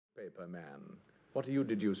Newspaper man. What do you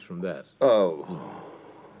deduce from that? Oh,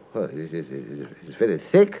 well, it's very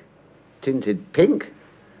thick, tinted pink.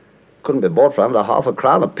 Couldn't be bought for under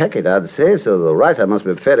 £0.50 a packet, I'd say, so the writer must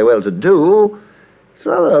be fairly well to do. It's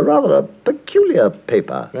rather a peculiar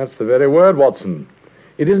paper. That's the very word, Watson.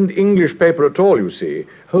 It isn't English paper at all, you see.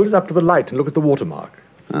 Hold it up to the light and look at the watermark.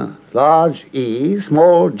 Large E,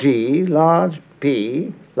 small g, large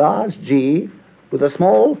P, large G, with a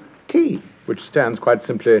small T. Which stands quite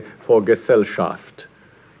simply for Gesellschaft,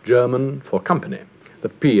 German for company. The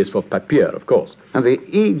P is for Papier, of course. And the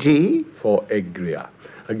EG? For Egria.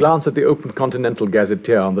 A glance at the Open Continental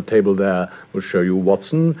Gazetteer on the table there will show you,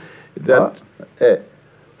 Watson, that...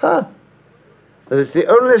 It's the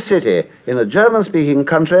only city in a German-speaking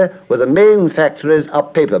country where the main factories are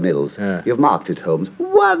paper mills. Yeah. You've marked it, Holmes.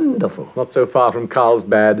 Wonderful. Not so far from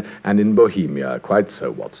Carlsbad and in Bohemia. Quite so,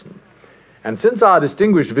 Watson. And since our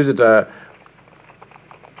distinguished visitor...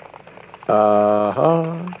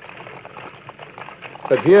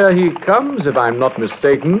 But here he comes, if I'm not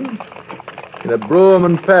mistaken, in a brougham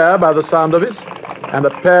and pair by the sound of it, and a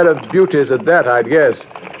pair of beauties at that, I'd guess.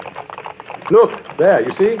 Look, there,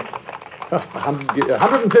 you see?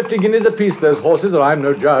 150 guineas apiece, those horses, or I'm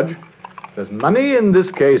no judge. There's money in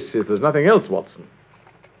this case, if there's nothing else, Watson.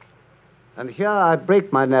 And here I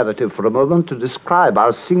break my narrative for a moment to describe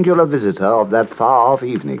our singular visitor of that far-off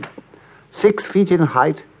evening. 6 feet in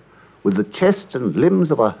height, with the chest and limbs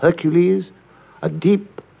of a Hercules, a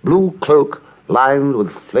deep blue cloak lined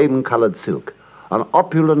with flame-colored silk, an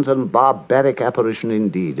opulent and barbaric apparition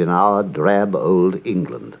indeed in our drab old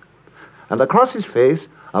England. And across his face,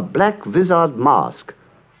 a black vizard mask.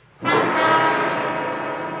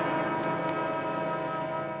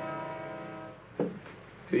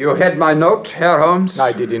 You had my note, Herr Holmes?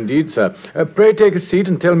 I did indeed, sir. Pray take a seat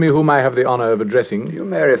and tell me whom I have the honor of addressing. You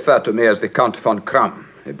may refer to me as the Count von Kram,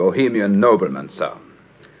 a Bohemian nobleman, sir.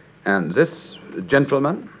 And this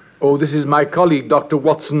gentleman? Oh, this is my colleague, Dr.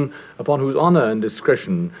 Watson, upon whose honor and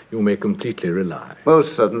discretion you may completely rely.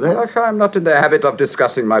 Most certainly. I'm not in the habit of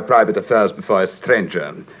discussing my private affairs before a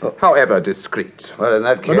stranger, however discreet. Well, in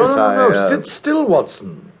that case, No. Sit still,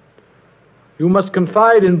 Watson. You must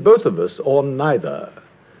confide in both of us, or neither,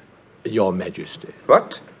 Your Majesty.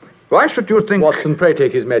 What? Why should you think... Watson, pray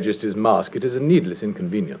take His Majesty's mask. It is a needless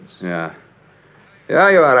inconvenience. Yeah, you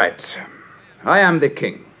are right. I am the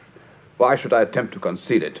king. Why should I attempt to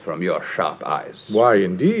conceal it from your sharp eyes? Why,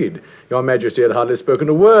 indeed. Your Majesty had hardly spoken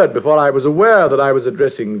a word before I was aware that I was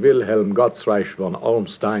addressing Wilhelm Gottsreich von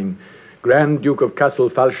Olmstein, Grand Duke of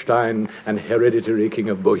Kassel-Fallstein and hereditary King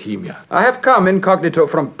of Bohemia. I have come incognito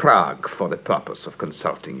from Prague for the purpose of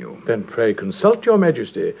consulting you. Then pray consult Your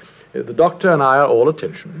Majesty. The doctor and I are all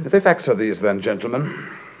attention. The facts are these, then, gentlemen.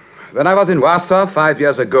 When I was in Warsaw 5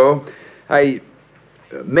 years ago, I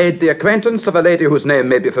made the acquaintance of a lady whose name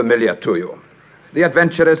may be familiar to you. The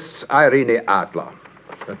adventuress Irene Adler.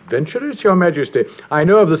 Adventuress, Your Majesty? I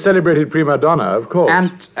know of the celebrated prima donna, of course.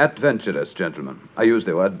 And adventuress, gentlemen. I use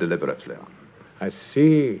the word deliberately. I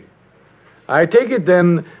see. I take it,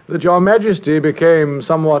 then, that Your Majesty became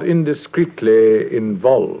somewhat indiscreetly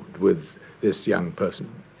involved with this young person.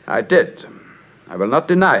 I did. I will not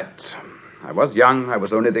deny it. I was young. I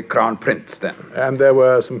was only the crown prince then. And there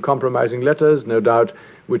were some compromising letters, no doubt,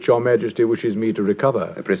 which Your Majesty wishes me to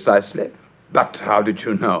recover. Precisely. But how did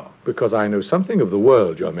you know? Because I know something of the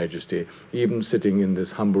world, Your Majesty, even sitting in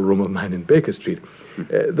this humble room of mine in Baker Street.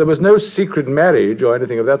 There was no secret marriage or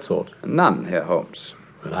anything of that sort. None, Herr Holmes.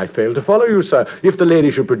 Well, I fail to follow you, sir. If the lady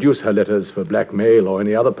should produce her letters for blackmail or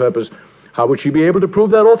any other purpose, how would she be able to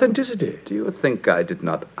prove their authenticity? Do you think I did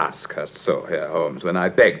not ask her so, Herr Holmes, when I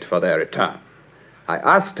begged for their return? I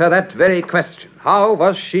asked her that very question. How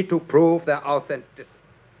was she to prove their authenticity?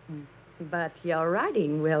 But your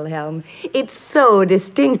writing, Wilhelm, it's so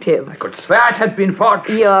distinctive. I could swear it had been forged.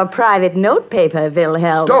 Your private notepaper,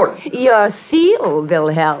 Wilhelm. Stolen. Your seal,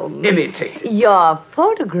 Wilhelm. Imitated. Your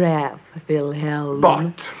photograph, Wilhelm.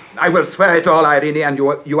 But I will swear it all, Irene, and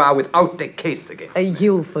you are without a case against me.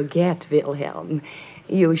 You forget, Wilhelm.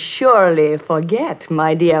 You surely forget,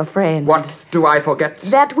 my dear friend. What do I forget?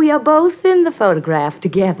 That we are both in the photograph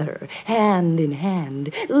together, hand in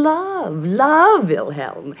hand. Love,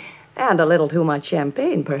 Wilhelm. And a little too much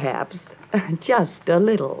champagne, perhaps. Just a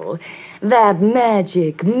little. That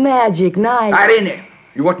magic night. Irene,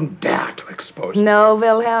 you wouldn't dare to expose me. No,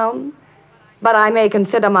 Wilhelm. But I may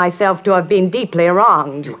consider myself to have been deeply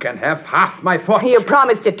wronged. You can have half my fortune. You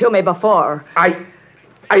promised it to me before. I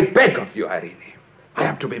beg of you, Irene. I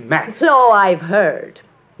am to be married. So I've heard,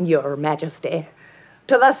 Your Majesty.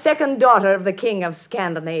 To the second daughter of the King of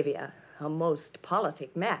Scandinavia. A most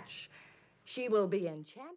politic match. She will be enchanted.